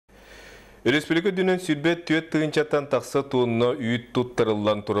Республика дүнен сүрбет түйет тыгынчаттан тақса туынна үйт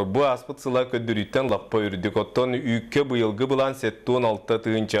туттарылдан тұры. Бұ аспыт сыла көддіріттен лақпа үрдік оттан үйікке бұйылғы бұлан сеттуын алта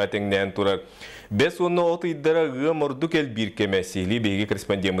тыгынча теңнен тұрыр. Бес онна от иддара ғым ордuk el bir кемесили бейге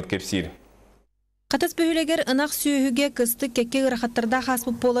корреспондент кепсир. Катас бөһүлегер ынак сүйүгө кыстык кекке ырахаттарда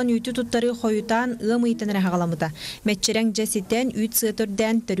хаспып болан үйтү туттары хоютан ымыйтын хагаламыта. Метчерең жеситен үт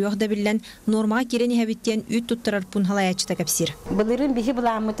сытырдан төрөхдө билен норма кирени хабиттен үт туттарар пунхалаячта кепсир. Былырын бихи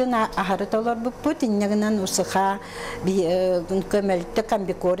буламытын ахары толор буппут иннегинен усыха би көмөлтө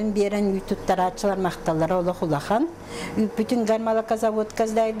камбикорин берен үт туттарачылар макталары олохулахан. Бүтүн гармалака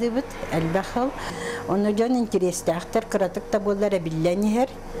заводказдайды бит албахыл. Оны жон интерестахтар кыратыкта боллар билленер.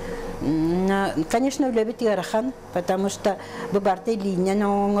 Конечно, любит Ярахан, потому что бабарты линия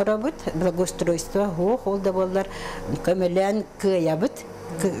на работ, благоустройство, холдоволлар, камелян, каябут,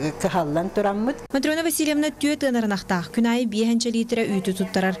 кахаллан тураммут. Матрона Васильевна түйеті нарнақтақ, күнайы бейхенче литре үйті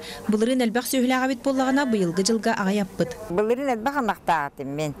туттарар. Бұлырын әлбақ сөйліға бит боллағына бұйылғы жылға ағаяппыт. Бұлырын әлбақ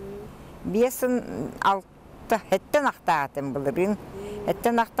нақтағатым мен. Бесін алты, әттен нақтағатым бұлырын.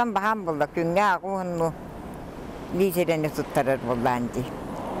 Әттен нақтан бағам болды, күнге ағуын литерені туттарар болланды.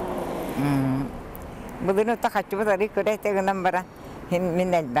 Бұлын ұтта қатшы бұтары көрәйтегінен бара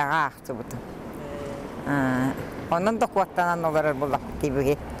мен әлбәға ақты бұты. Оның да қуаттанан оларар болақ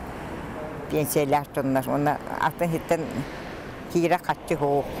дейбіге пенсиялы аштынлар. Оны атын хеттен кейірі қатшы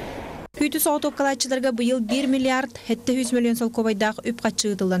хоқ. Үйті соғыт опқалатчыларға бұйыл 1 миллиард 700 миллион сол кобайдағы үп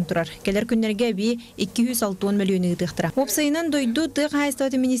қатшы ұтылдан тұрар. Келер күнлерге бі 260 миллион ұтықтыра. Опсайынан дойду тұқ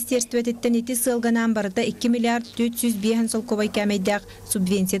хайстауты министерствет еттен еті сылғанан барыда 2 миллиард 400 бейін сол кобай кәмейдақ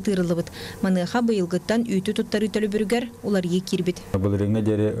субвенция тырылы бұд. Маныға бұйылғыттан үйті тұттары төлі бүргер олар ек кербет. Бұл реңе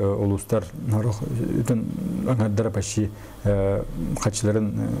дәрі олыстар аңардара паши қатшыларын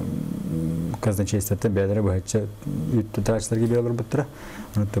казначействеттен бәдірі бұхатшы үйті тағачыларға бей олар бұттыра.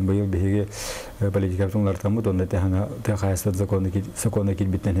 Онытын бұйыл бейге политикаптыңлар тамыд, онда тәқайыстат законы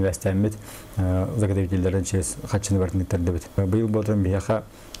келбеттен хевәстәмет загадевителерден чез қатшыны бартынықтарды бет. Бұйыл болтырын бейеқа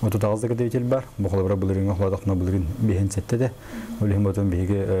 39 загадевител бар. Бұқылабыра бұлырыңа құладақына бұлырын бейін сәтті де. Олығын болтырын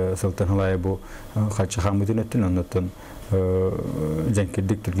бейге сылтын халайы бұл қатшы қамытын өттін, онытын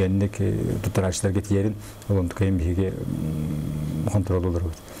жәңкердік түргендік тұттарашылар кетерін, олымды қайын бейге контрол олар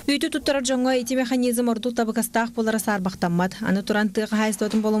өт. Үйті тұттарар жоңға еті механизм ордық табықастақ болара сарбақтанмад. Аны тұран тұғы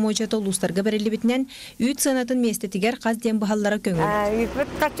хайыстатын боломойчаты ұлыстарға бәрелі бітінен үйт сынатын местетігер қаз ден бұхаллара көңіл.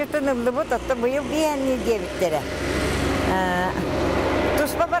 Үйпіт қатшытын ұлды бұт, отты бұйыл бейінні дебіттері.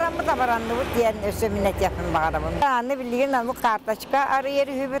 Тұспа барамы да баранды бұт, дейін өсі минет япын бағарамын. Аны білген аны қарташқа ары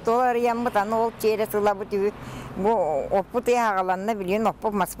ері хүбіт, ол ары ямбыт, аны ол чері сыла бұт үйі. Оппыт еғаланына білген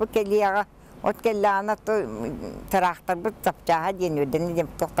оппы маспы келі яға. От келлана то тарахтар бут тапчаға дейін өдені дем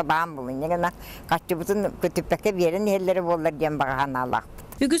тоқта бағам болын. Негена қатшы бұтын көтіппәке берін елері болар дем бағаған алақты.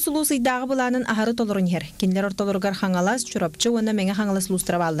 Үгі сұлу сыйдағы бұланын ағары толырын ер. Кендер орталырғар қаңалас, чұрапчы, оны мәңе қаңалас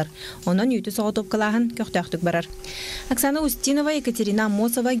лустырап алыр. Онын үйті соғы топқылағын көқтәқтік барар. Оксана Устинова, Екатерина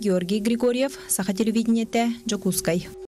Мосова, Георгий Григорьев, Саха телевидениеті, Джокускай.